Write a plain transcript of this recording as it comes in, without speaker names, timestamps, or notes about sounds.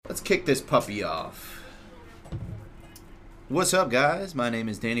Let's kick this puppy off. What's up, guys? My name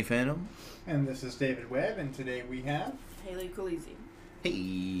is Danny Phantom. And this is David Webb, and today we have... Haley Khaleesi.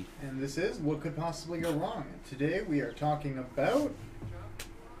 Hey. And this is What Could Possibly Go Wrong. And today we are talking about...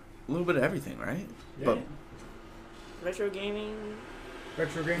 A little bit of everything, right? Yeah. But Retro gaming.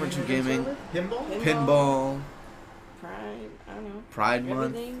 Retro gaming. Retro gaming. Pinball? Pinball. Pride. I don't know. Pride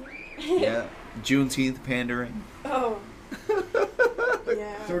Everything. Month. Yeah. Juneteenth pandering. Oh.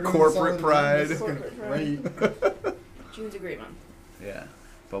 Yeah. So we're doing Corporate this all in pride. one. This is gonna be great. June's a great month. Yeah.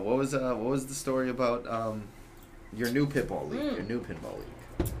 But what was the story about your new pinball league? Mm. Your new pinball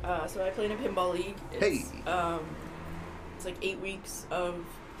league. So I play in a pinball league. It's, it's like 8 weeks of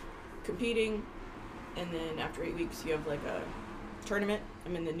competing, and then after 8 weeks you have like a tournament.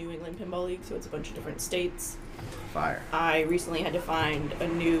 I'm in the New England Pinball League, so it's a bunch of different states. Fire. I recently had to find a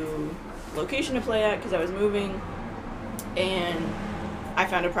new location to play at because I was moving, and I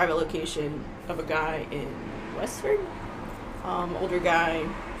found a private location of a guy in Westford, older guy,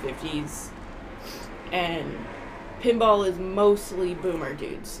 50s, and pinball is mostly boomer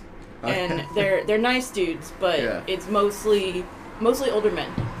dudes, and they're nice dudes, but it's mostly older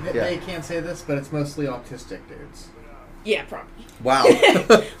men. They can't say this, but it's mostly autistic dudes. Yeah, probably. Wow.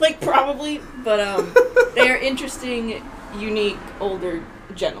 Like, probably, but they're interesting, unique, older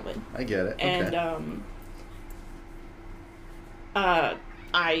gentlemen. I get it. And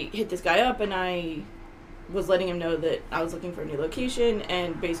I hit this guy up, and I was letting him know that I was looking for a new location,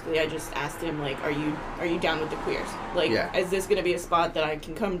 and basically I just asked him, like, are you down with the queers? Like, is this going to be a spot that I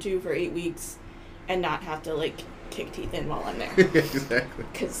can come to for 8 weeks and not have to, like, kick teeth in while I'm there? Exactly.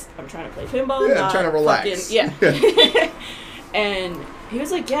 Because I'm trying to play pinball. Yeah, I'm trying to relax. And he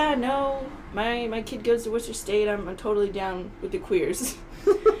was like, yeah, no, my kid goes to Worcester State. I'm totally down with the queers.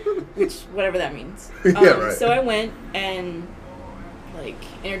 Which, whatever that means. Right. So I went and, like,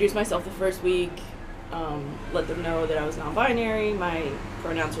 introduced myself the first week, let them know that I was non-binary, my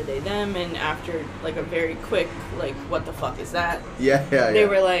pronouns are they, them, and after, like, a very quick, like, what the fuck is that? They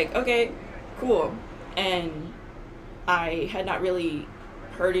were like, okay, cool. And I had not really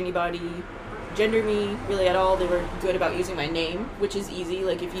heard anybody gender me really at all. They were good about using my name, which is easy.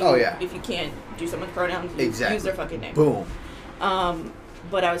 Like, if you can't do someone's pronouns, you use their fucking name. Boom.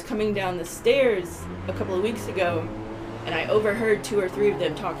 But I was coming down the stairs a couple of weeks ago, and I overheard 2 or 3 of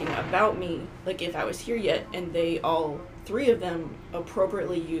them talking about me, like if I was here yet, and they all 3 of them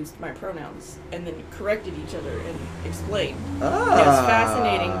appropriately used my pronouns and then corrected each other and explained. And it was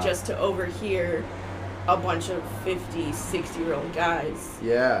fascinating just to overhear a bunch of 50, 60-year-old guys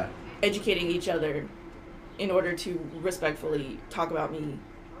educating each other in order to respectfully talk about me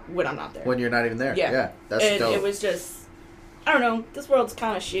when I'm not there. When you're not even there. Yeah. That's dope. It was just, I don't know, this world's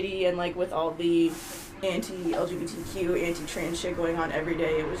kind of shitty, and like with all the anti-LGBTQ, anti-trans shit going on every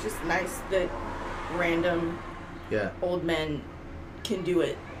day, it was just nice that random old men can do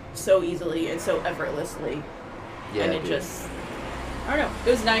it so easily and so effortlessly. Yeah, and it just, I don't know,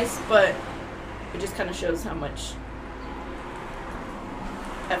 it was nice, but it just kind of shows how much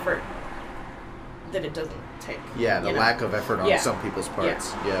effort that it doesn't take. Yeah, the lack of effort on some people's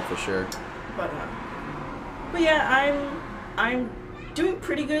parts. Yeah, for sure. But yeah, I'm doing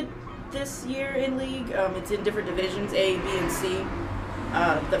pretty good this year in league. It's in different divisions, A, B, and C.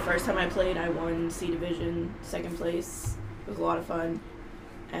 The first time I played, I won C division, 2nd place. It was a lot of fun,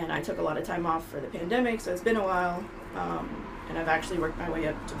 and I took a lot of time off for the pandemic, so it's been a while. And I've actually worked my way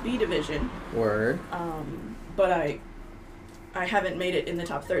up to B division. Word. But I haven't made it in the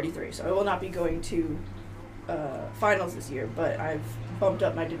top 33, so I will not be going to finals this year, but I've bumped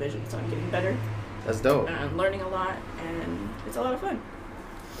up my division, so I'm getting better. That's dope. And I'm learning a lot, and it's a lot of fun.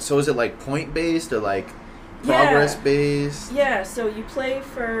 So is it like point based or like progress based? Yeah, so you play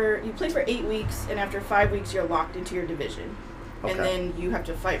for 8 weeks, and after 5 weeks you're locked into your division. Okay. And then you have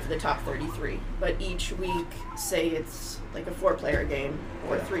to fight for the top 33. But each week, say it's like a 4-player game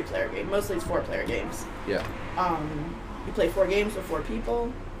or a 3-player game. Mostly it's 4-player games. Yeah. You play 4 games with 4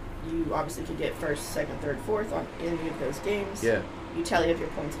 people. You obviously could get 1st, 2nd, 3rd, 4th on any of those games. Yeah. You tally up your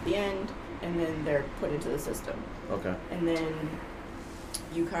points at the end, and then they're put into the system. Okay. And then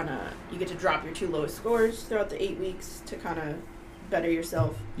you get to drop your 2 lowest scores throughout the 8 weeks to kind of better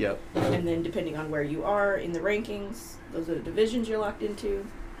yourself. Yep. And then depending on where you are in the rankings, those are the divisions you're locked into.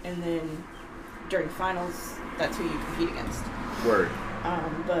 And then during finals, that's who you compete against. Word.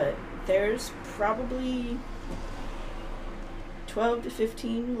 But there's probably 12 to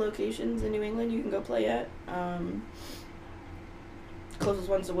 15 locations in New England you can go play at. Closest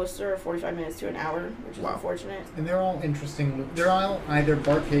one's to Worcester, 45 minutes to an hour, which is unfortunate. And they're all interesting. They're all either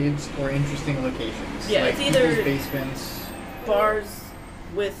barcades or interesting locations. Yeah, like it's either basements, bars,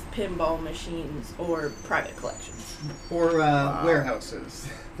 with pinball machines or private collections. Or warehouses.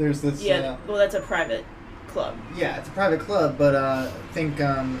 There's this. Yeah, well, that's a private club. Yeah, it's a private club, but think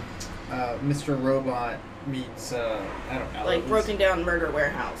Mr. Robot meets I don't know. Like Broken Down Murder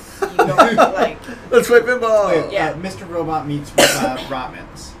Warehouse. You don't like. Let's play pinball. Wait, Yeah. Mr. Robot meets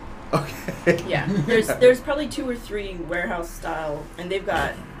Rotmans. Okay. Yeah, there's probably 2 or 3 warehouse style, and they've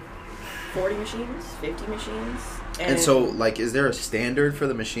got 40 machines, 50 machines. And so, like, is there a standard for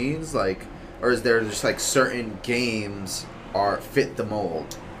the machines, like, or is there just like certain games fit the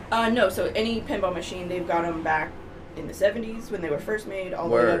mold? No, so any pinball machine, they've got them back in the 70s when they were first made, all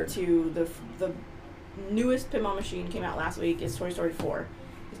the way up to the newest pinball machine came out last week. It's Toy Story 4.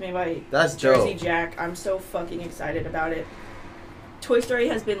 It's made by Jersey dope. Jack. I'm so fucking excited about it. Toy Story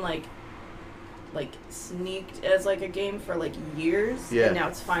has been like sneaked as like a game for like years, and now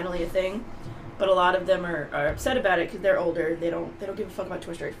it's finally a thing. But a lot of them are upset about it because they're older. They don't give a fuck about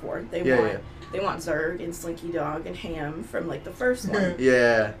Toy Story 4. They want Zurg and Slinky Dog and Ham from like the first one.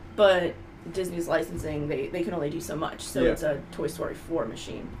 Yeah. But Disney's licensing, they can only do so much. So it's a Toy Story 4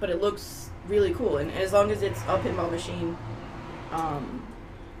 machine. But it looks really cool, and as long as it's a pinball machine,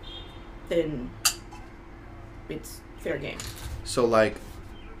 then it's fair game. So, like,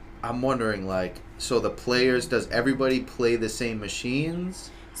 I'm wondering, like, so the players, does everybody play the same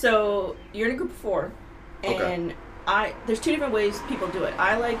machines? So you're in a group of 4, and there's 2 different ways people do it.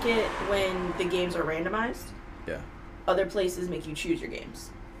 I like it when the games are randomized. Yeah. Other places make you choose your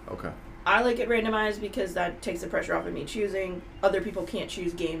games. Okay. I like it randomized because that takes the pressure off of me choosing. Other people can't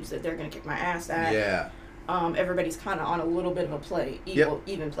choose games that they're going to kick my ass at. Yeah. Everybody's kind of on a little bit of a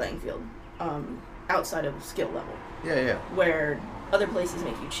even playing field, outside of skill level. Yeah. Where other places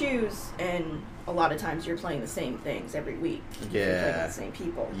make you choose, and a lot of times you're playing the same things every week. You're playing the same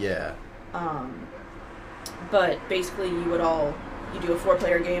people. Yeah. But basically you do a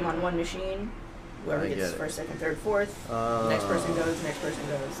 4-player game on one machine. Whoever gets first, second, third, fourth. Next person goes, next person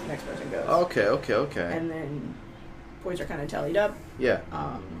goes, next person goes. Okay. And then points are kind of tallied up. Yeah.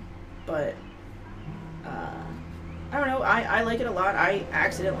 But I don't know. I like it a lot. I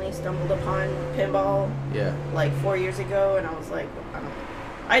accidentally stumbled upon pinball. Yeah. Like 4 years ago, and I was like,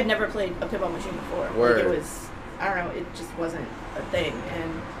 I had never played a pinball machine before. Word. Like it was, I don't know. It just wasn't a thing,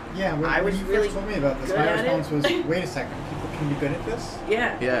 and when you really first told me about this, my response was, "Wait a second, people can be good at this."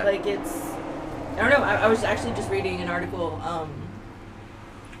 Yeah. Like it's. I don't know. I was actually just reading an article on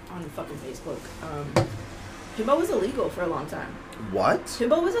fucking Facebook. Pinball was illegal for a long time. What?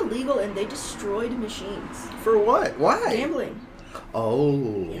 Pinball was illegal, and they destroyed machines. For what? Why? Gambling.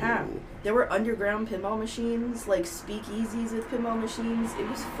 Oh. Yeah. There were underground pinball machines, like speakeasies with pinball machines. It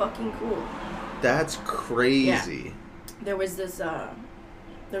was fucking cool. That's crazy. Yeah. There was this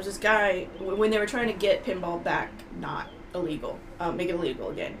guy, when they were trying to get pinball back not illegal, make it illegal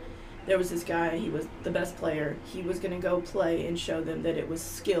again. There was this guy, he was the best player. He was going to go play and show them that it was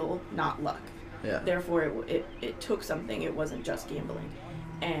skill, not luck. Yeah. Therefore, it took something. It wasn't just gambling.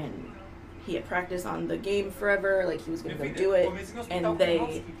 And he had practiced on the game forever. Like, he was going to go do it. And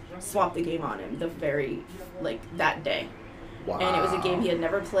they swapped the game on him that day. Wow. And it was a game he had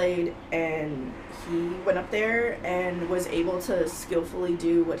never played. And he went up there and was able to skillfully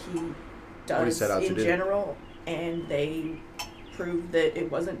do what he does in general. And they proved that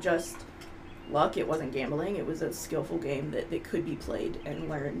it wasn't just luck, it wasn't gambling, it was a skillful game that could be played and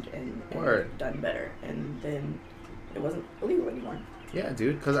learned and done better, and then it wasn't illegal anymore. Yeah,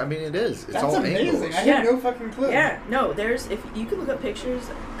 dude, because I mean it is. It's That's all amazing. angles. I had no fucking clue. Yeah, no, if you can look up pictures,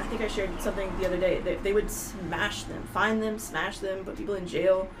 I think I shared something the other day, they would smash them, find them, smash them, put people in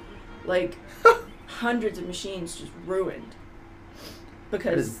jail, like hundreds of machines just ruined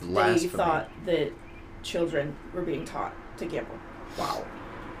because they thought that children were being taught to gamble. Wow.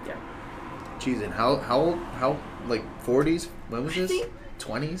 Yeah. Jeez, and how like 40s? When was this?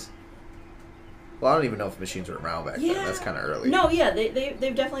 20s? Well, I don't even know if machines were around back then. That's kind of early. No, yeah,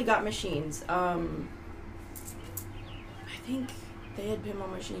 they've definitely got machines. I think they had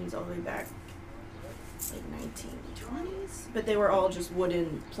pinball machines all the way back like 1920s, but they were all just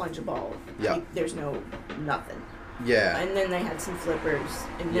wooden plunge ball. Yeah. Like, there's nothing. Yeah. And then they had some flippers,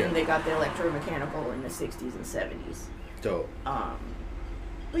 and then they got the electromechanical in the 60s and 70s. Dope.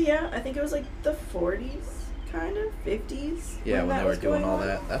 But yeah, I think it was like the 40s, kind of 50s. Yeah, when they were doing all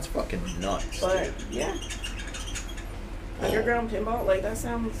that. That's fucking nuts. But yeah, underground pinball, like that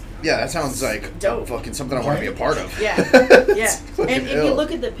sounds. Yeah, that sounds like dope. Fucking something I want to be a part of. Yeah, yeah. And if you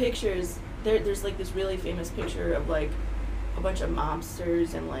look at the pictures, there's like this really famous picture of like a bunch of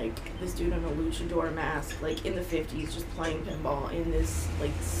mobsters and like this dude in a luchador mask, like in the 50s, just playing pinball in this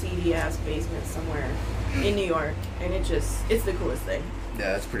like seedy ass basement somewhere in New York, and it's the coolest thing.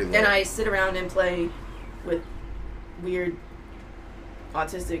 Yeah, that's pretty lit. And I sit around and play with weird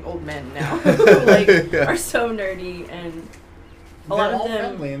autistic old men now who like are so nerdy, and a lot of them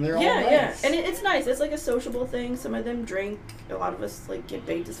friendly and they're all nice. Yeah, and it's nice. It's like a sociable thing. Some of them drink. A lot of us like get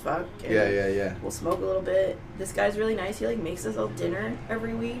baked as fuck. And yeah. We'll smoke a little bit. This guy's really nice. He like makes us all dinner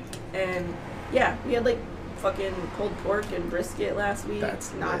every week, and yeah, we had like fucking pulled pork and brisket last week. That's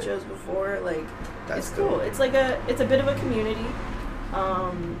nachos lit. Before. Like That's it's cool. dope. It's like it's a bit of a community,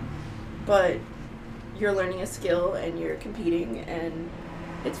 but you're learning a skill and you're competing, and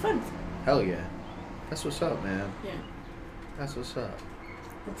it's fun. Hell yeah. That's what's up, man. Yeah. That's what's up.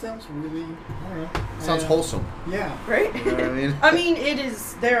 That sounds really, I don't know. Sounds wholesome. Yeah. Right? You know what I mean? I mean, it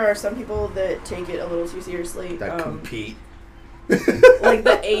is. There are some people that take it a little too seriously. That compete. Like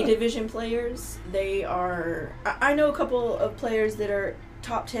the A division players, they are. I know a couple of players that are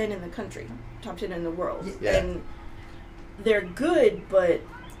top 10 in the country, top 10 in the world, Yeah. and they're good, but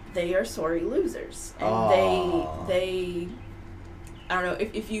they are sorry losers, and they. I don't know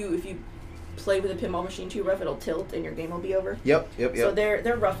if you play with a pinball machine too rough, it'll tilt and your game will be over. Yep. So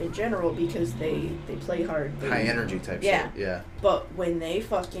they're rough in general because they play hard. High energy type Yeah. shit. Yeah. But when they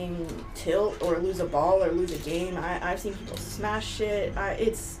fucking tilt or lose a ball or lose a game, I've seen people smash shit.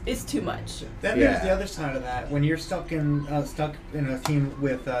 It's too much. That means the other side of that. When you're stuck in a team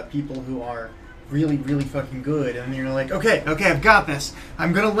with people who are really, really fucking good, and you're like, okay, I've got this.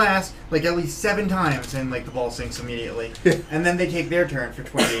 I'm gonna last like at least 7 times, and like the ball sinks immediately, and then they take their turn for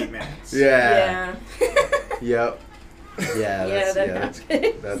 28 minutes. Yeah. Yep. Yeah.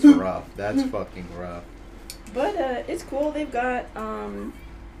 That's rough. That's fucking rough. But it's cool. They've got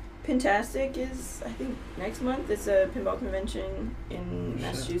Pintastic is, I think, next month. It's a pinball convention in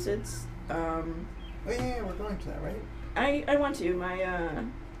Massachusetts. Oh yeah, we're going to that, right? I want to.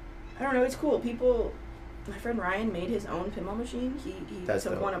 I don't know. It's cool. My friend Ryan made his own pinball machine. He took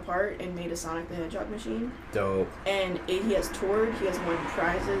dope. one apart and made a Sonic the Hedgehog machine. Dope. And he has toured. He has won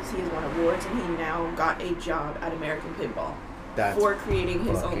prizes. He has won awards, and he now got a job at American Pinball for creating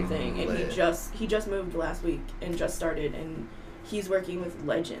his own thing. And lit. he just moved last week and just started, and he's working with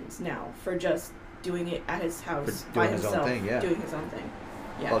legends now for just doing it at his house by himself. Doing his own thing.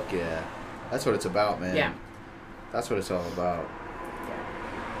 Yeah. Fuck yeah. That's what it's about, man. Yeah. That's what it's all about.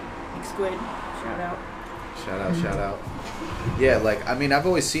 Big Squid, shout out. Shout out. Yeah, like, I mean, I've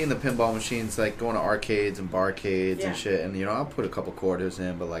always seen the pinball machines, like, going to arcades and barcades and shit, and, you know, I'll put a couple quarters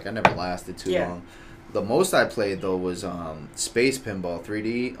in, but, like, I never lasted too long. The most I played, though, was Space Pinball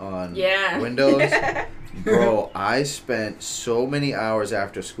 3D on Windows. Bro, I spent so many hours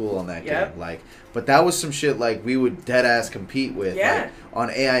after school on that game, like, but that was some shit, like, we would dead-ass compete with. Like, on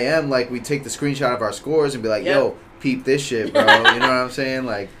AIM, like, we'd take the screenshot of our scores and be like, yo, peep this shit, bro, you know what I'm saying,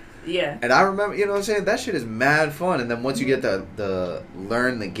 like, and I remember, you know what I'm saying, that shit is mad fun, and then once you get the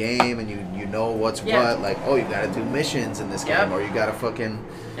learn the game, and you know what's what, like, oh, you gotta do missions in this game, or you gotta fucking...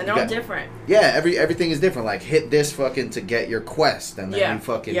 And they're all different. Yeah, everything is different, like, hit this fucking to get your quest, and then you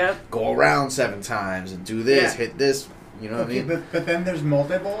fucking go around 7 times, and do this, hit this, you know what I mean? But then there's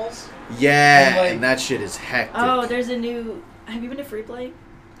multi-balls? Yeah, and that shit is hectic. Oh, there's a new... Have you been to Free Play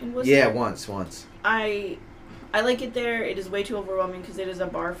in Worcester? Yeah, once. I like it there. It is way too overwhelming because it is a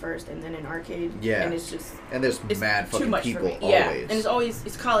bar first and then an arcade. Yeah. And it's just... And there's mad fucking too much people for me. always. Yeah. And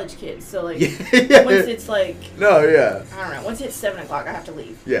it's college kids. So, like, once it's like... No, yeah. I don't know. Once it's 7 o'clock, I have to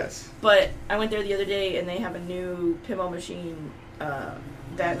leave. Yes. But I went there the other day and they have a new pinball machine,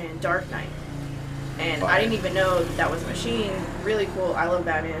 Batman Dark Knight. And I didn't even know that was a machine. Really cool. I love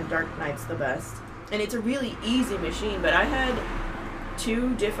Batman. Dark Knight's the best. And it's a really easy machine, but I had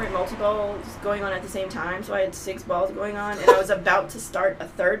 2 different multi-balls going on at the same time, so I had 6 balls going on, and I was about to start a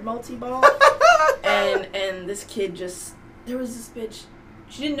 3rd multi-ball, and this kid there was this bitch,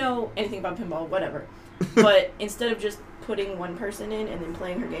 she didn't know anything about pinball, whatever, but instead of just putting one person in and then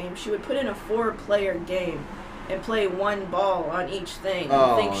playing her game, she would put in a 4-player game and play 1 ball on each thing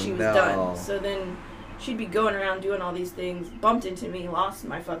and think she was done. So then she'd be going around doing all these things, bumped into me, lost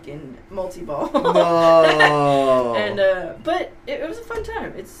my fucking multi-ball. No. And but it was a fun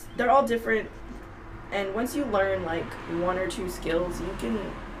time. They're all different, and once you learn like 1 or 2 skills, you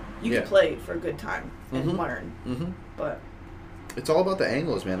can play for a good time and learn. But it's all about the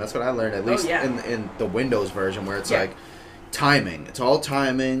angles, man. That's what I learned, at least in the Windows version, where it's like timing. It's all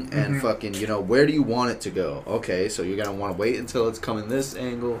timing and fucking, you know, where do you want it to go? Okay, so you're gonna want to wait until it's coming this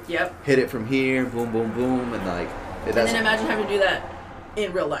angle. Yep. Hit it from here, boom, boom, boom, and like. And then imagine having to do that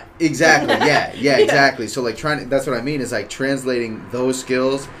in real life. Exactly. Yeah, exactly. So like that's what I mean is like translating those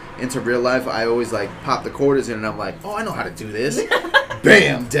skills into real life. I always like pop the quarters in and I'm like, oh, I know how to do this.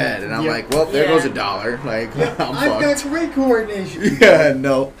 Bam, dead. And I'm like, well, there goes $1. Like, I've got great coordination. Yeah,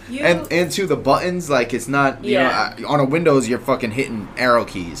 no. And to the buttons, like it's not, you know, on a Windows you're fucking hitting arrow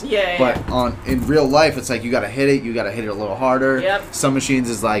keys. But in real life it's like you gotta hit it a little harder. Yep. Some machines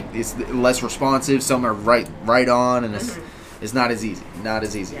is like it's less responsive, some are right on, and it's not as easy. Not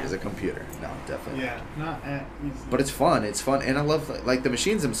as easy as a computer. No, definitely. Yeah, not as easy. But it's fun, and I love like the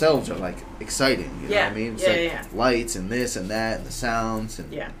machines themselves are like exciting. You know what I mean? It's lights and this and that and the sounds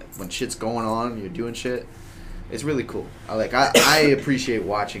and when shit's going on, you're doing shit. It's really cool. I appreciate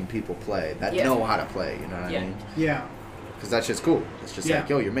watching people play that know how to play. You know what I mean? Yeah. Because that shit's cool. It's just like,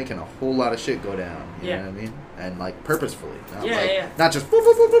 yo, you're making a whole lot of shit go down. You know what I mean? And like purposefully. Not just.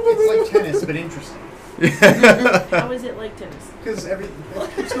 It's like tennis, but interesting. How is it like tennis? Because everything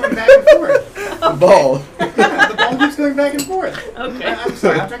keeps going back and forth. The ball. The ball keeps going back and forth. Okay. I'm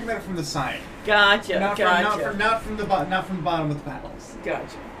sorry. I'm talking about it from the side. Gotcha. Not from the bottom with the paddles.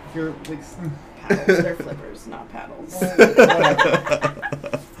 Gotcha. If you're like paddles, they're flippers, not paddles.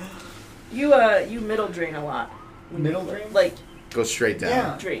 You middle drain a lot. Middle drain? Like go straight down.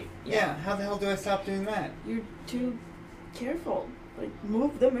 Yeah. Straight. Yeah. How the hell do I stop doing that? You're too careful. Like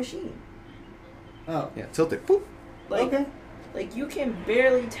move the machine. Oh. Yeah, tilt it. Boop. Okay. Like you can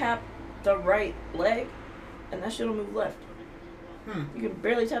barely tap the right leg, and that shit'll move left. You can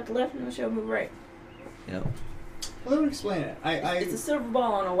barely tap the left, and that shit'll move right. Yeah. Well, let me explain it. It's a silver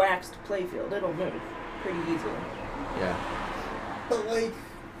ball on a waxed playfield. It'll move pretty easily. Yeah. But like,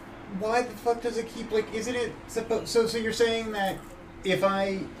 why the fuck does it keep like? Isn't it supposed? So you're saying that if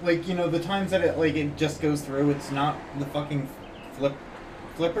I like, you know, the times that it just goes through, it's not the fucking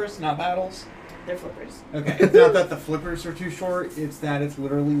flippers, not paddles. They're flippers. Okay, it's not that the flippers are too short. It's that it's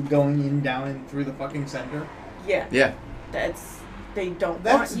literally going in, down, and through the fucking center. Yeah. Yeah. They don't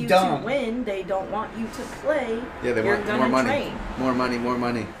That's want you dumb. to win. They don't want you to play. Yeah, they want more money. Train. More money, more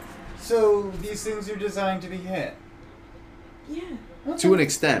money. So these things are designed to be hit. Yeah. Okay. To an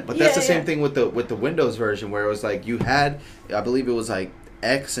extent, but that's the same thing with the Windows version where it was like you had, I believe it was like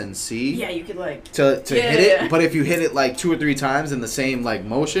X and C. Yeah, you could like to hit it, but if you hit it like 2 or 3 times in the same like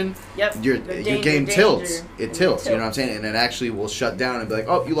motion, your game tilts. It tilts. You know what I'm saying? And it actually will shut down and be like,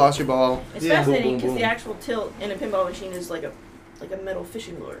 oh, you lost your ball. It's fascinating because the actual tilt in a pinball machine is like a metal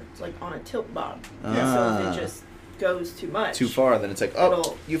fishing lure. It's like on a tilt bob. So if it just goes too much, too far, then it's like,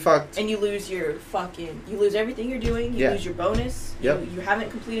 oh, you fucked. And you lose you lose everything you're doing. You lose your bonus. You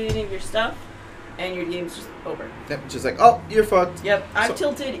haven't completed any of your stuff. And your game's just over. Yep, just like, oh, you're fucked. Yep, I've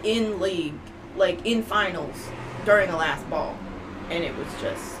tilted in league, like in finals, during the last ball, and it was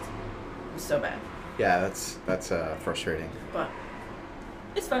so bad. Yeah, that's frustrating. But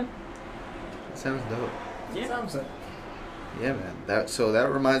it's fun. It sounds dope. Yeah, sounds good. Yeah, man.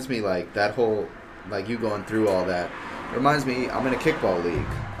 That reminds me, like that whole, like you going through all that. It reminds me, I'm in a kickball league.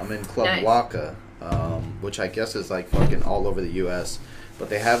 I'm in Club Waka, which I guess is like fucking all over the U.S. But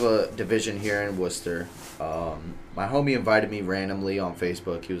they have a division here in Worcester. My homie invited me randomly on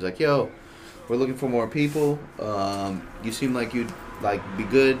Facebook. He was like, yo, we're looking for more people. You seem like you'd like be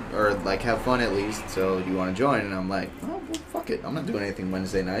good or like have fun at least. So do you want to join? And I'm like, oh, well, fuck it. I'm not doing anything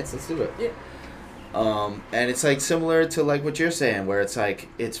Wednesday nights. Let's do it. Yeah. And it's like similar to like what you're saying where it's like,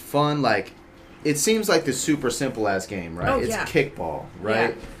 it's fun. Like it seems like the super simple ass game, right? Oh, it's yeah. kickball,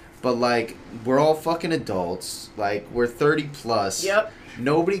 right? Yeah. But like we're all fucking adults. Like we're 30 plus. Yep.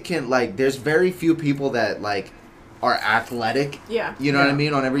 Nobody can, like, there's very few people that, like, are athletic. Yeah. You know what I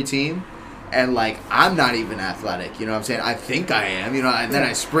mean? On every team. And, like, I'm not even athletic. You know what I'm saying? I think I am, you know, and then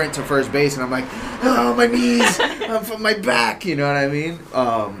I sprint to first base and I'm like, oh, my knees, I'm from my back. You know what I mean?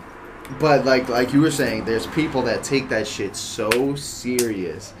 But, like you were saying, there's people that take that shit so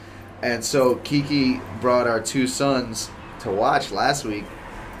serious. And so Kiki brought our 2 sons to watch last week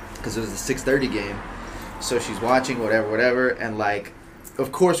because it was the 6:30 game. So she's watching, whatever, and, like,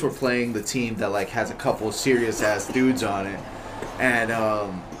 of course we're playing the team that like has a couple serious ass dudes on it, and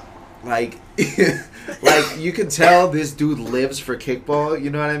like like you can tell this dude lives for kickball. You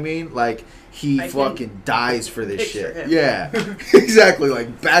know what I mean? Like he fucking dies for this shit. Him. Yeah, exactly.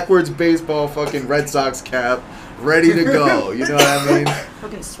 Like backwards baseball, fucking Red Sox cap, ready to go. You know what I mean?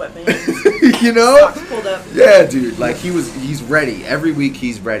 Fucking sweatbands. You know? Socks pulled up. Yeah, dude. Like he's ready every week.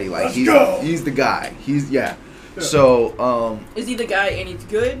 He's ready. Like he's the guy. So, is he the guy and he's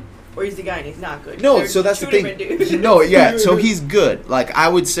good, or he's the guy and he's not good. No, They're so that's the two thing. different dudes. No, yeah, so he's good. Like, I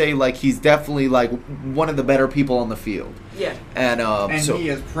would say, like, he's definitely, like, one of the better people on the field. Yeah. And so he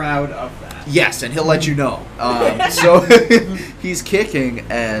is proud of that. yes, and he'll let you know. So he's kicking,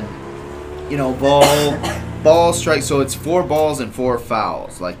 and, you know, ball strike. So it's 4 balls and 4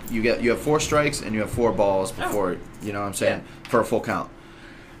 fouls. Like, you have 4 strikes and you have 4 balls before, you know what I'm saying, for a full count.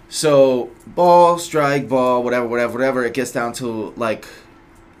 So ball, strike, ball, whatever. It gets down to, like,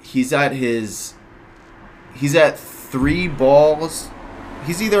 he's at 3 balls.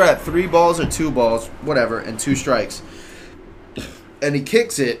 He's either at 3 balls or 2 balls, whatever, and 2 strikes. And he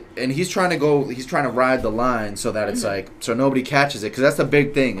kicks it, and he's trying to ride the line so that it's like, so nobody catches it. Because that's the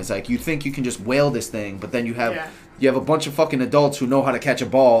big thing. It's like, you think you can just whale this thing, but then you have a bunch of fucking adults who know how to catch a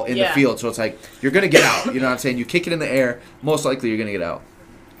ball in the field. So it's like, you're going to get out. You know what I'm saying? You kick it in the air, most likely you're going to get out.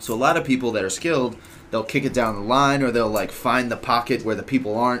 So a lot of people that are skilled, they'll kick it down the line, or they'll, like, find the pocket where the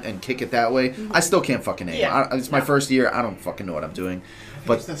people aren't and kick it that way. I still can't fucking aim. It's my first year. I don't fucking know what I'm doing.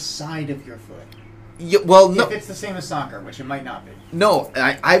 But it's the side of your foot. Yeah, well, no. If it's the same as soccer, which it might not be. No,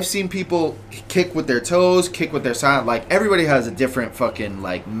 I've seen people kick with their toes, kick with their side. Like, everybody has a different fucking,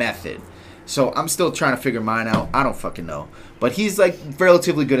 like, method. So I'm still trying to figure mine out. I don't fucking know. But he's, like,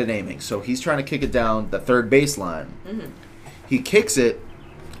 relatively good at aiming. So he's trying to kick it down the third baseline. He kicks it,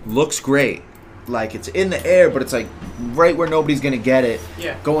 looks great. Like, it's in the air, but it's, like, right where nobody's going to get it.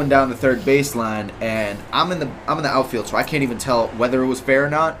 Going down the third baseline. And I'm in the outfield, so I can't even tell whether it was fair or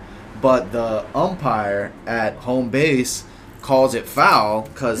not. But the umpire at home base calls it foul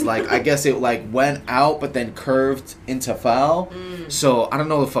because, like, I guess it, like, went out but then curved into foul. So I don't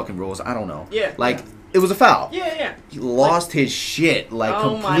know the fucking rules. I don't know. Like, it was a foul. He lost his shit. Like,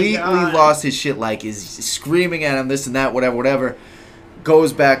 completely lost his shit. Like, is screaming at him, this and that, whatever.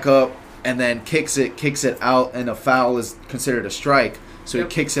 Goes back up and then kicks it out, and a foul is considered a strike. So he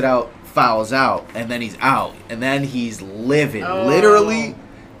kicks it out, fouls out, and then he's out. And then he's livid. Literally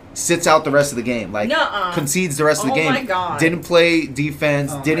sits out the rest of the game. Like, concedes the rest of the game. My God. Didn't play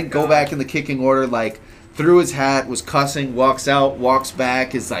defense. Didn't go back in the kicking order. Like, threw his hat, was cussing, walks out, walks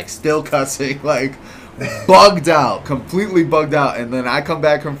back, is, like, still cussing. Like, bugged out. Completely bugged out. And then I come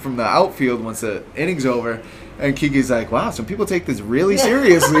back from the outfield once the inning's over, and Kiki's like, wow, some people take this really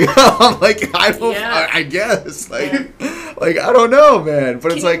seriously. I'm like, I guess. Like, I don't know, man.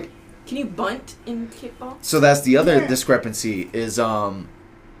 But it's like... Can you bunt in kickball? So that's the other discrepancy is... the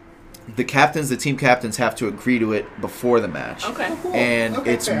team captains have to agree to it before the match. Okay. Cool. And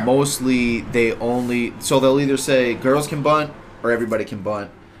it's mostly, so they'll either say girls can bunt or everybody can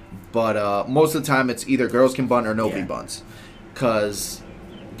bunt. But most of the time it's either girls can bunt or nobody bunts. Because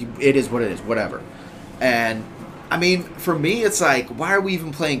it is what it is, whatever. And, I mean, for me, it's like, why are we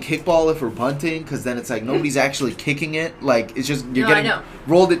even playing kickball if we're bunting? Because then it's like, nobody's actually kicking it. Like, it's just,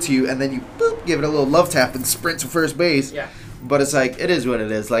 rolled it to you, and then you, boop, give it a little love tap and sprint to first base. But it's like, it is what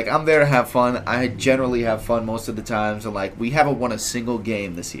it is. Like, I'm there to have fun. I generally have fun most of the times. And, like, we haven't won a single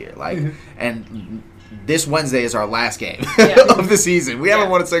game this year. Like, and this Wednesday is our last game of the season. We haven't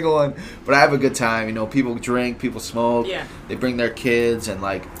won a single one. But I have a good time. You know, people drink, people smoke. They bring their kids. And,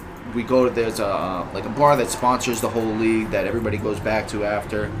 like, we go to, there's a bar that sponsors the whole league that everybody goes back to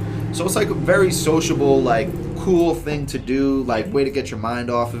after. So it's, like, a very sociable, like, cool thing to do. Like, way to get your mind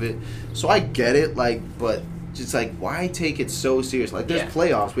off of it. So I get it, like, but... Just like, why take it so serious? Like, there's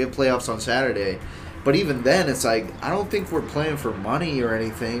playoffs. We have playoffs on Saturday. But even then, it's like, I don't think we're playing for money or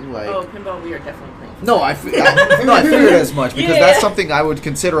anything. Like, pinball, we are definitely playing for money. I figured as much. Because that's something I would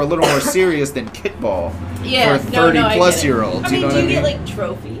consider a little more serious than kickball for 30-plus-year-olds. I mean, do you get, like,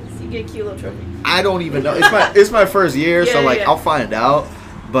 trophies? You get cute little trophies? I don't even know. It's my first year, so, like, I'll find out.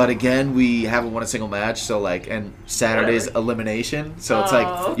 But again, we haven't won a single match. So, like, and Saturday's elimination. So it's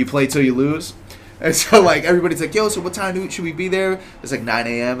like, you play till you lose. And so, like, everybody's like, yo, so what time should we be there? It's like 9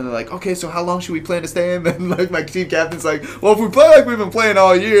 a.m. And they're like, okay, so how long should we plan to stay in? And, like, my team captain's like, well, if we play like we've been playing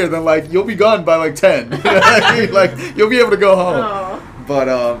all year, then, like, you'll be gone by, like, 10. You know what I mean? Like, you'll be able to go home.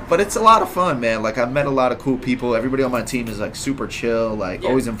 But it's a lot of fun, man. Like, I've met a lot of cool people. Everybody on my team is, like, super chill. Like,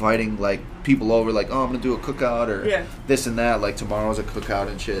 always inviting, like, people over. Like, oh, I'm going to do a cookout or this and that. Like, tomorrow's a cookout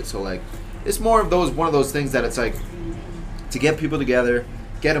and shit. So, like, it's more of one of those things that it's, like, to get people together,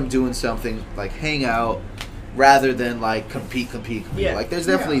 get them doing something, like hang out, rather than like compete. Like, there's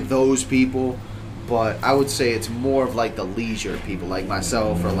definitely those people, but I would say it's more of like the leisure people, like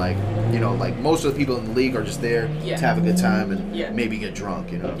myself, or like, you know, like most of the people in the league are just there to have a good time and maybe get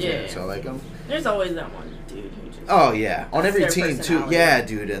drunk, you know what I'm saying? So like, there's always that one dude who just... Oh yeah, on every team too. Yeah,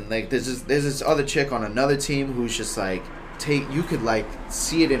 dude, and like there's this other chick on another team who's just like, you could like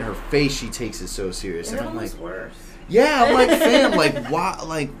see it in her face. She takes it so serious, and I'm like, worse. Yeah, I'm like, fam, like, why,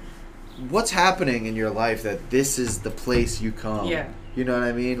 like, what's happening in your life that this is the place you come? Yeah. You know what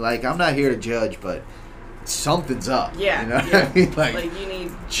I mean? Like, I'm not here to judge, but something's up. Yeah. You know what I mean? Like you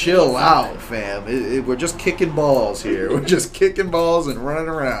need chill out, fam. We're just kicking balls here. We're just kicking balls and running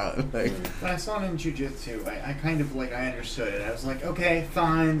around. Like, when I saw it in jiu-jitsu, I kind of like, I understood it. I was like, okay,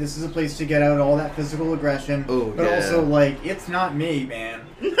 fine, this is a place to get out all that physical aggression. Oh, but also, like, it's not me, man.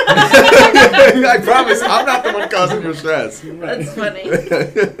 I promise, I'm not the one causing your stress. That's funny.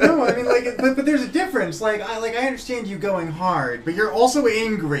 No, I mean, like, but there's a difference. Like, I understand you going hard, but you're also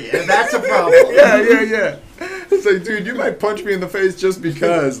angry, and that's a problem. Yeah. It's like, dude, you might punch me in the face just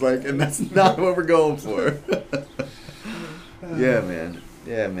because, like, and that's not what we're going for. Yeah, man.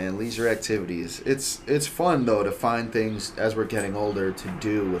 Leisure activities. It's fun though to find things as we're getting older to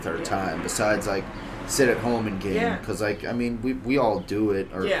do with our time besides like sit at home and game. Because like, I mean, we all do it,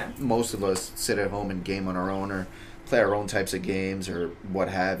 or most of us sit at home and game on our own, or play our own types of games, or what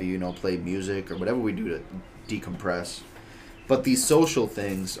have you. You know, play music or whatever we do to decompress. But these social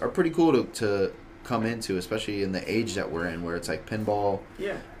things are pretty cool to come into, especially in the age that we're in, where it's like pinball.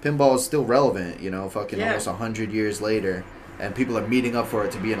 Yeah. Pinball is still relevant, you know, almost 100 years later, and people are meeting up for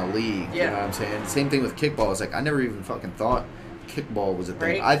it to be in a league. Yeah. You know what I'm saying? Same thing with kickball. It's like, I never even fucking thought kickball was a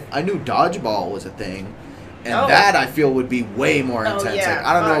thing. Right. I knew dodgeball was a thing. And that, I feel, would be way more intense. Yeah. Like,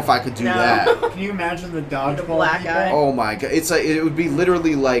 I don't know if I could do that. Can you imagine the dodgeball people? Oh my god. It's like, it would be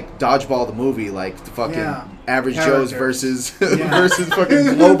literally like Dodgeball the movie, like the fucking Average Joe's versus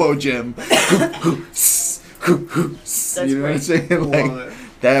fucking Globo Gym. You know what I'm saying? Like,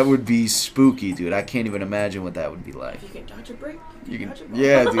 that would be spooky, dude. I can't even imagine what that would be like. You can dodge a brick. You can dodge a ball.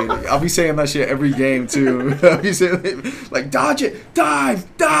 Yeah, dude. I'll be saying that shit every game too. I'll be saying like, dodge it, dive.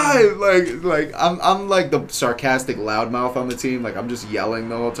 Like I'm like the sarcastic loudmouth on the team. Like, I'm just yelling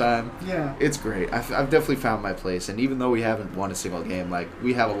the whole time. Yeah, it's great. I've definitely found my place, and even though we haven't won a single game, like,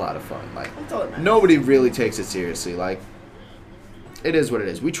 we have a lot of fun. Like, nobody really takes it seriously. Like, it is what it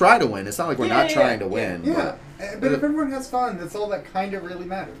is. We try to win. It's not like we're not trying to win. Yeah. But if everyone has fun, that's all that kind of really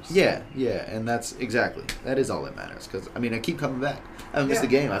matters. Yeah, and that is all that matters. Because, I mean, I keep coming back. I haven't missed a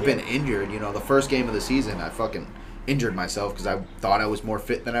game. I've been injured. You know, the first game of the season, I fucking injured myself because I thought I was more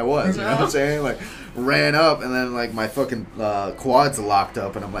fit than I was. You know what I'm saying? Like, ran up, and then, like, my fucking quads locked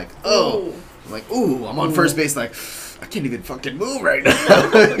up, and I'm like, oh. I'm like, ooh, I'm on first base, like, I can't even fucking move right now.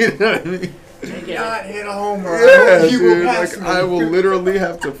 You know what I mean? Not hit a homer. Yeah, dude. Like, I will literally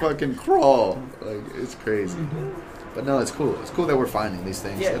have to fucking crawl. Like, it's crazy. But no, it's cool. It's cool that we're finding these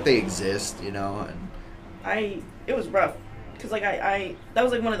things, that they exist, you know. And it was rough because like I that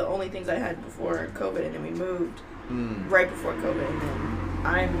was like one of the only things I had before COVID, and then we moved right before COVID, and then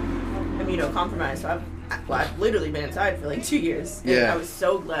I'm immunocompromised, so I've literally been inside for like 2 years. And I was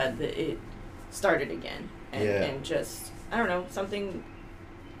so glad that it started again, and just, I don't know, something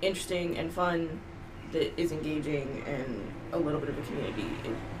interesting and fun that is engaging and a little bit of a community.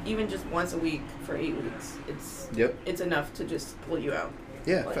 Even just once a week for 8 weeks, it's enough to just pull you out.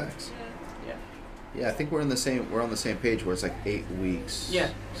 Yeah, like, facts. Yeah, I think we're on the same page where it's like 8 weeks. Yeah,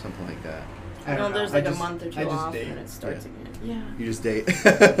 something like that. I know there's like a month or two off, and it starts again. Yeah. You just date.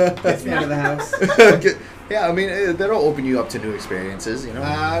 Gets me out of the house. Yeah, I mean, that'll open you up to new experiences, you know.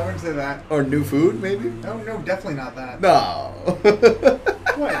 I wouldn't say that. Or new food, maybe. Oh no, definitely not that. No.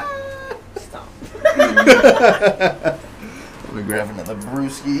 What? Stop. Let me grab another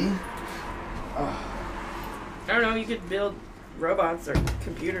brewski. I don't know. You could build robots or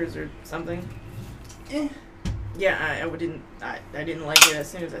computers or something. Yeah, I didn't like it as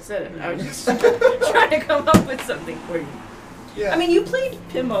soon as I said it. I was just trying to come up with something for you. Yeah. I mean, you played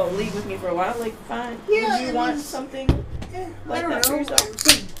Pinball League with me for a while. Like, fine. Yeah. Would you want something like that for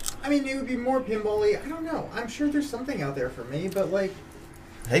yourself? I mean, it would be more pinball-y. I don't know. I'm sure there's something out there for me, but like,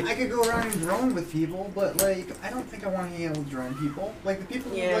 I could go around and drone with people, but like, I don't think I want to hang out with drone people. Like, the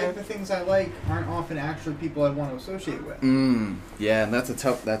people who like the things I like aren't often actually people I'd want to associate with. Yeah, and that's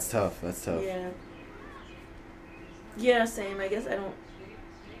tough. Yeah. Yeah, same. I guess I don't.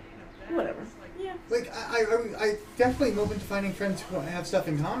 Whatever. Yeah. Like, I definitely am open to finding friends who have stuff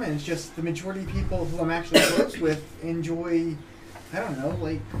in common. It's just the majority of people who I'm actually close with enjoy, I don't know,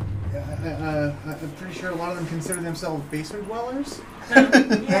 like, I'm pretty sure a lot of them consider themselves basement dwellers.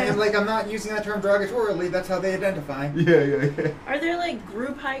 And, like, I'm not using that term derogatorily, that's how they identify. Yeah. Are there, like,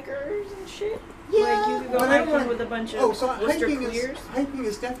 group hikers and shit? Yeah. Like, you could go hiking with a bunch of hiking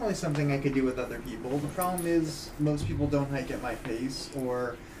is definitely something I could do with other people. The problem is most people don't hike at my pace,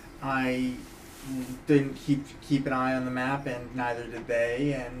 or I didn't keep an eye on the map, and neither did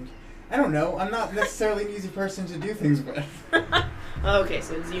they, and I don't know. I'm not necessarily an easy person to do things with. Okay,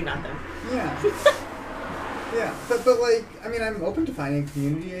 so it's you, not them. Yeah. Yeah, but like, I mean, I'm open to finding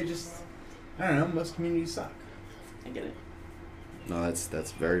community. I don't know. Most communities suck. I get it. No,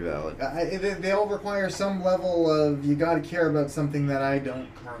 that's very valid. They all require some level of you got to care about something that I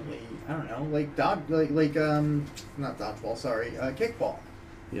don't currently. I don't know, not dodgeball. Sorry, kickball.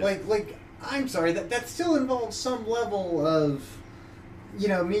 Yeah. Like I'm sorry that still involves some level of,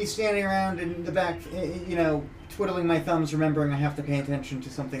 me standing around in the back, twiddling my thumbs, remembering I have to pay attention to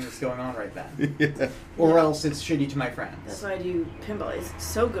something that's going on right then. Yeah. Or else it's shitty to my friends. That's why I do pinball. It's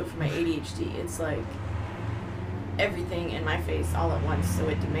so good for my ADHD. It's like everything in my face all at once, so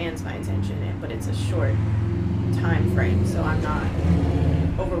it demands my attention, but it's a short time frame, so I'm not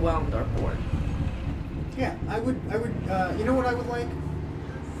overwhelmed or bored. Yeah, I would, you know what I would like?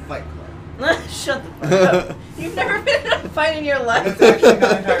 Fight Club. Shut the fuck up. You've never been in a fight in your life. That's actually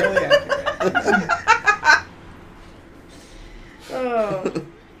not entirely accurate. Oh.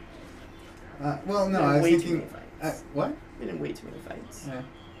 Well, no, I was way thinking... too many fights. What? Been in way too many fights. Yeah.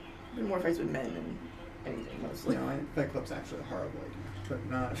 Been more fights with men than anything, mostly. Fight Club's actually a horrible idea, but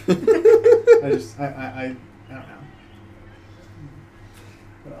not... I don't know.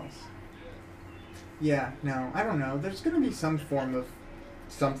 What else? Yeah, no, I don't know. There's going to be some form of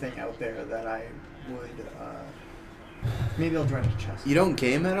something out there that I would, maybe I'll join a chess. You don't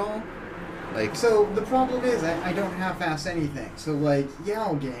game at all? So the problem is I don't half-ass anything. So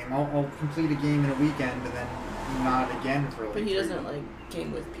I'll game. I'll complete a game in a weekend and then not again for But he doesn't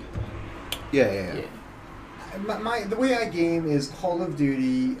game with people. Yeah. The way I game is Call of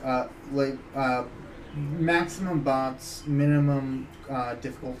Duty, maximum bots, minimum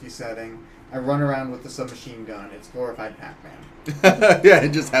difficulty setting. I run around with the submachine gun. It's glorified Pac-Man. Yeah,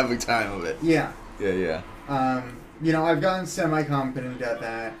 just having time of it. Yeah. Yeah. I've gotten semi-competent at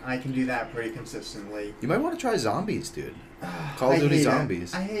that. I can do that pretty consistently. You might want to try zombies, dude. Call of Duty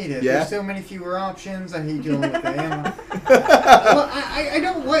Zombies. I hate it. Yeah? There's so many fewer options. I hate dealing with them. Well, I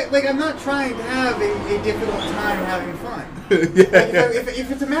don't I'm not trying to have a difficult time having fun.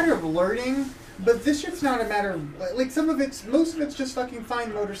 If it's a matter of learning, but this shit's not a matter of, most of it's just fucking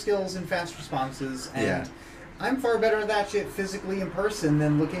fine motor skills and fast responses, and I'm far better at that shit physically in person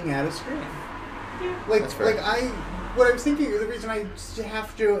than looking at a screen. Yeah. What I was thinking, the reason I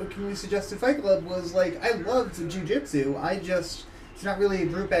suggested Fight Club was, I loved jiu-jitsu. It's not really a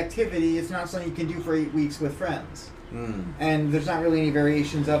group activity. It's not something you can do for 8 weeks with friends. Mm. And there's not really any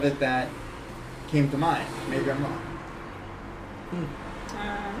variations of it that came to mind. Maybe I'm wrong.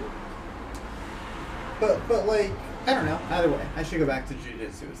 But I don't know. Either way, I should go back to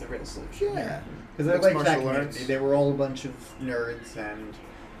jiu-jitsu as the real solution. Yeah. Because I liked that community. Arts. They were all a bunch of nerds, and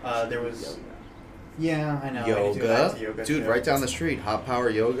there was... Yeah, I know. Yoga? Dude, right down the street. Hot Power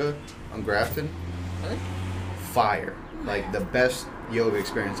Yoga on Grafton. Really? Fire. The best yoga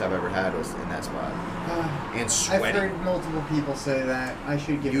experience I've ever had was in that spot. And sweaty. I've heard multiple people say that. I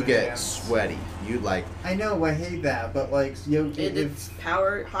should give it a get chance. sweaty. I know, I hate that, but yoga...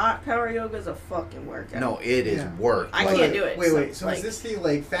 Hot power yoga is a fucking workout. No, it is work. I can't do it. Wait. So is this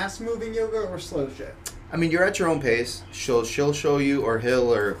the fast-moving yoga or slow shit? I mean, you're at your own pace. She'll show you, or he'll,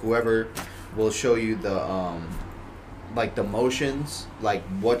 or whoever will show you the the motions,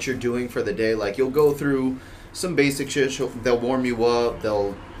 what you're doing for the day. You'll go through some basic shit. They'll warm you up.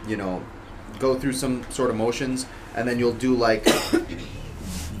 They'll go through some sort of motions, and then you'll do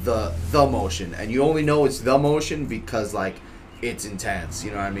the motion, and you only know it's the motion because it's intense.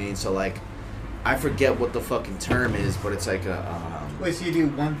 You know what I mean? So I forget what the fucking term is, but it's Wait, so you do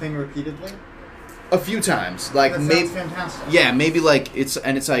one thing repeatedly? a few times. That sounds fantastic. Yeah, maybe it's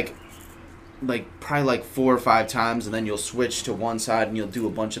probably 4 or 5 times, and then you'll switch to one side and you'll do a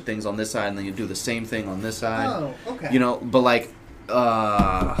bunch of things on this side, and then you do the same thing on this side. Oh, okay. But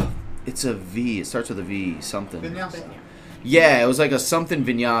it's a V. It starts with a V something. Vinyasa. Yeah, it was a something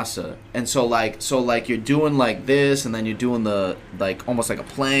vinyasa, and so you're doing this, and then you're doing the almost like a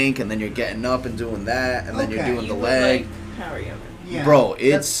plank, and then you're getting up and doing that, and then you're doing the leg. Power yoga. Yeah, bro,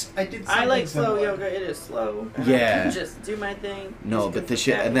 it's... I like slow yoga. It is slow. And yeah. I can just do my thing. No, but the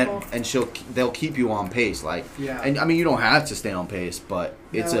shit... they'll keep you on pace. Yeah. And, I mean, you don't have to stay on pace, but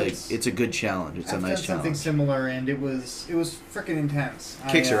it's a good challenge. It's a nice challenge. Something similar, and it was freaking intense.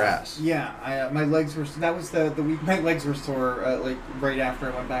 Kicks your ass. Yeah. My legs were... That was the week my legs were sore, right after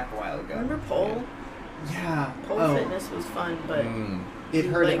I went back a while ago. Remember pole? Yeah. Pole fitness was fun, but... It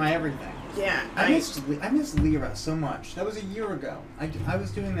hurt my everything. Yeah, I miss Lyra so much. That was a year ago. I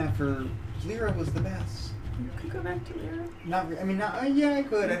was doing that for... Lyra was the best. You could go back to Lyra. Yeah, I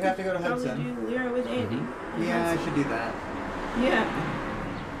could. I'd have to go to Hudson. Do Lyra with Andy. Yeah, I should do that. Yeah.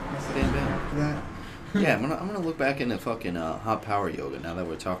 After that. Yeah, I'm gonna look back into fucking hot power yoga now that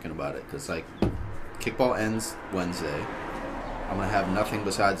we're talking about it, because kickball ends Wednesday. I'm gonna have nothing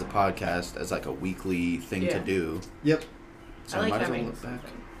besides the podcast as like a weekly thing to do. Yep. So I like might as well having look back.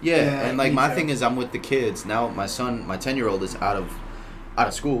 something. Yeah, and like my too. thing is I'm with the kids now. My son, my 10-year-old is out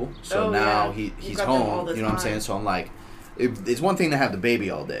of school, so Oh, now yeah. he's got them all home. the You know what I'm time. saying? So I'm like, it's one thing to have the baby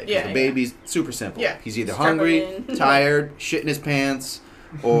all day. 'Cause Yeah, the baby's super simple. Yeah. He's either Strap him hungry, in. tired, shit in his pants,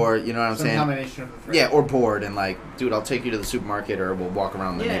 or you know what I'm Some saying? combination of the three. Yeah, or bored and like, dude, I'll take you to the supermarket or we'll walk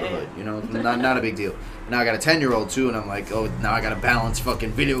around the neighborhood. You know, not a big deal. Now I got a 10-year-old too, and I'm like, oh, now I got to balance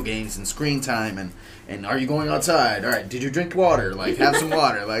fucking video games and screen time and are you going outside? All right, did you drink water? Like, have some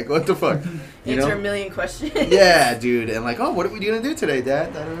water. Like, what the fuck? You Answer know? a million questions. Yeah, dude. And like, oh, what are we gonna do today,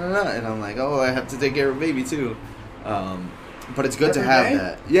 Dad? Da, da, da, da. And I'm like, oh, I have to take care of a baby too. But it's good to have Every day?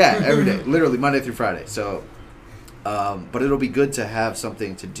 that. Yeah, every day, literally Monday through Friday. So, but it'll be good to have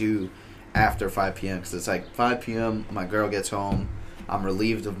something to do after 5 p.m. because it's like 5 p.m. My girl gets home. I'm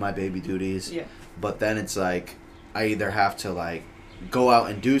relieved of my baby duties. Yeah. But then it's like I either have to like go out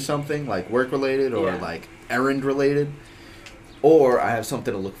and do something like work related or like errand related, or I have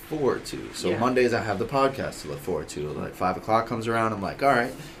something to look forward to. So Mondays I have the podcast to look forward to. Like 5 o'clock comes around, I'm like, all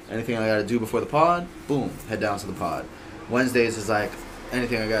right, anything I got to do before the pod, boom, head down to the pod. Wednesdays is like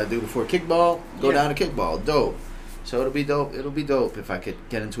anything I got to do before kickball, go down to kickball. Dope. So it'll be dope. It'll be dope if I could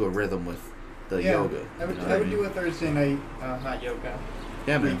get into a rhythm with the yoga. I would, you know I would what mean? do a Thursday night hot yoga.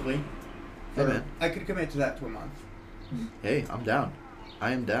 Yeah, man. Weekly. Yeah, man. I could commit to that to a month. Hey, I'm down.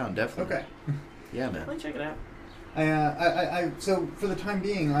 I am down, definitely. Okay. Yeah, man. Let me check it out. So for the time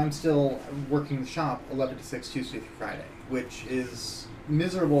being, I'm still working the shop 11 to 6 Tuesday through Friday, which is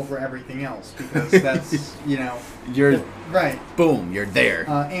miserable for everything else because that's, you know... You're... Right. Boom, you're there.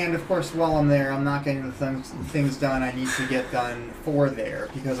 And of course, while I'm there, I'm not getting the things done I need to get done for there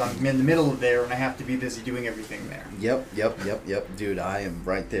because I'm in the middle of there and I have to be busy doing everything there. Yep. Dude, I am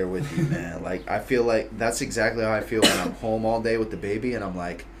right there with you, man. Like, I feel like that's exactly how I feel when I'm home all day with the baby and I'm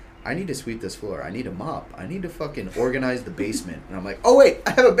like, I need to sweep this floor. I need a mop. I need to fucking organize the basement. And I'm like, oh wait, I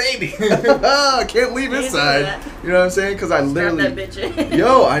have a baby. I can't leave inside. You know what I'm saying? Because I literally, that bitch in.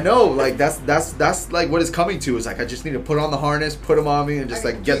 yo, I know. Like that's like what it's coming to. Is like I just need to put on the harness, put him on me, and just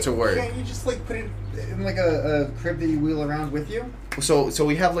like get to work. Can't you just like put it in like a crib that you wheel around with you? So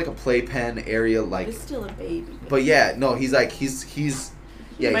we have like a playpen area, like. He's still a baby. But yeah, no, he's like he's.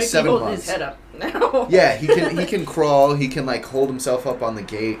 Yeah, he's 7 holding months. His head up now. Yeah, he can crawl. He can like hold himself up on the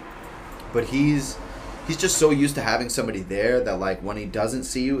gate, but he's just so used to having somebody there that like when he doesn't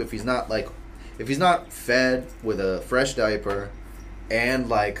see you, if he's not fed with a fresh diaper, and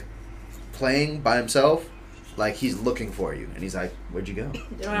like playing by himself, like he's looking for you, and he's like, "Where'd you go?" You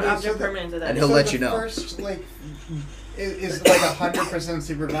don't have object permanence of that. And he'll let you know. First, like, is like 100%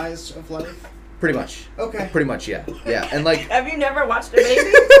 supervised of life. Pretty much. Okay. Pretty much, yeah, and like. Have you never watched a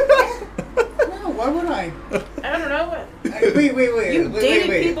baby? No, why would I? I don't know. Wait. You dated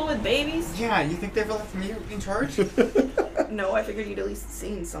wait. people with babies? Yeah, you think they've left me in charge? No, I figured you'd at least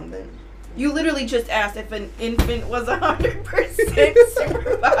seen something. You literally just asked if an infant was 100%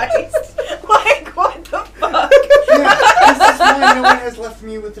 supervised. Like, what the fuck? Yeah, this is why no one has left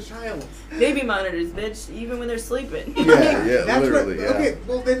me with the child. Baby monitors, bitch, even when they're sleeping. Yeah, That's literally, what, yeah. Okay,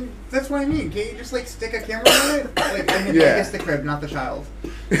 well then, that's what I mean. Can't you just like stick a camera on it? Like, I mean, Yeah. I guess the crib, not the child.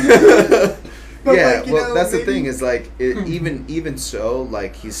 Yeah, like, you well, know, that's the maybe- thing is like even so,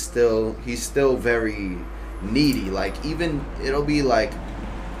 like he's still very needy. Like even it'll be like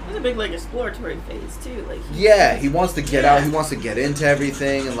There's a big like exploratory phase too. Like he wants to get out, he wants to get into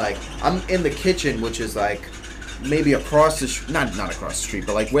everything, and like I'm in the kitchen, which is like maybe across the not across the street,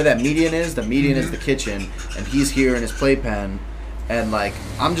 but like where that median is. The median is the kitchen, and he's here in his playpen, and like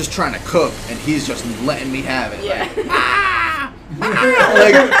I'm just trying to cook, and he's just letting me have it. Yeah.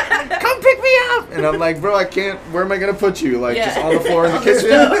 Like, like, come pick me up, and I'm like, bro, I can't. Where am I gonna put you? Like just on the floor in the kitchen.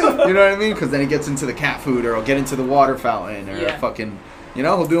 You know what I mean? Because then he gets into the cat food, or he'll get into the water fountain, or fucking, you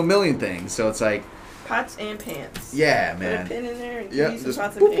know, he'll do a million things. So it's like. Pots and pants. Yeah, man. Put a pin in there and give Yeah, you some just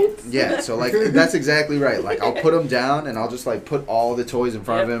pots and pants. Yeah, so like that's exactly right. Like I'll put him down and I'll just like put all the toys in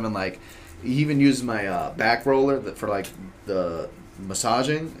front of him, and like he even uses my back roller for like the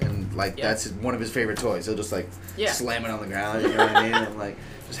massaging, and like that's one of his favorite toys. He'll just like slam it on the ground. You know what I mean? I'm like,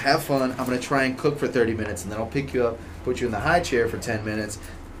 just have fun. I'm gonna try and cook for 30 minutes, and then I'll pick you up, put you in the high chair for 10 minutes.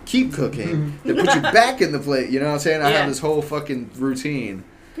 Keep cooking, then put you back in the plate. You know what I'm saying? I have this whole fucking routine.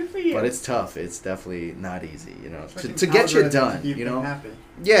 Good for you. But it's tough. It's definitely not easy, you know, to get shit done, you know? Happy.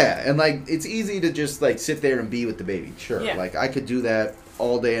 Yeah, and like it's easy to just like sit there and be with the baby. Sure, Yeah. like I could do that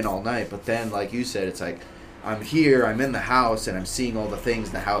all day and all night, but then like you said, it's like I'm here, I'm in the house, and I'm seeing all the things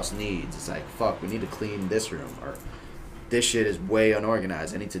the house needs. It's like, fuck, we need to clean this room, or this shit is way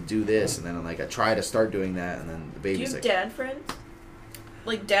unorganized. I need to do this, and then like I try to start doing that, and then the baby's like. Do you have dad friends?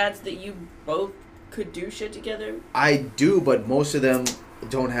 Like dads that you both could do shit together? I do, but most of them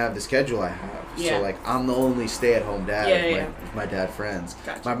don't have the schedule I have. Yeah. So like I'm the only stay-at-home dad with my dad friends.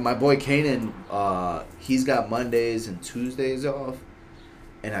 Gotcha. My boy Kanan, he's got Mondays and Tuesdays off,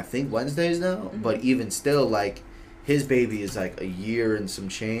 and I think Wednesdays now. Mm-hmm. But even still, like his baby is like a year and some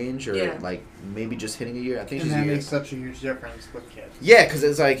change, or like maybe just hitting a year. I think and she's that a year. makes such a huge difference with kids. Yeah, because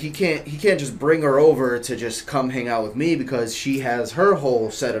it's like he can't just bring her over to just come hang out with me because she has her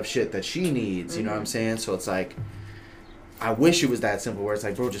whole set of shit that she needs. You know what I'm saying? So it's like, I wish it was that simple where it's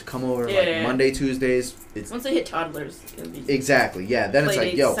like, bro, just come over Monday, Tuesdays. It's once they hit toddlers, it'll be exactly, yeah. Then it's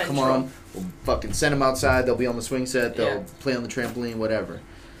like, yo, central. come on, we'll fucking send them outside. They'll be on the swing set. They'll Yeah. play on the trampoline, whatever.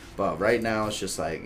 But right now, it's just like,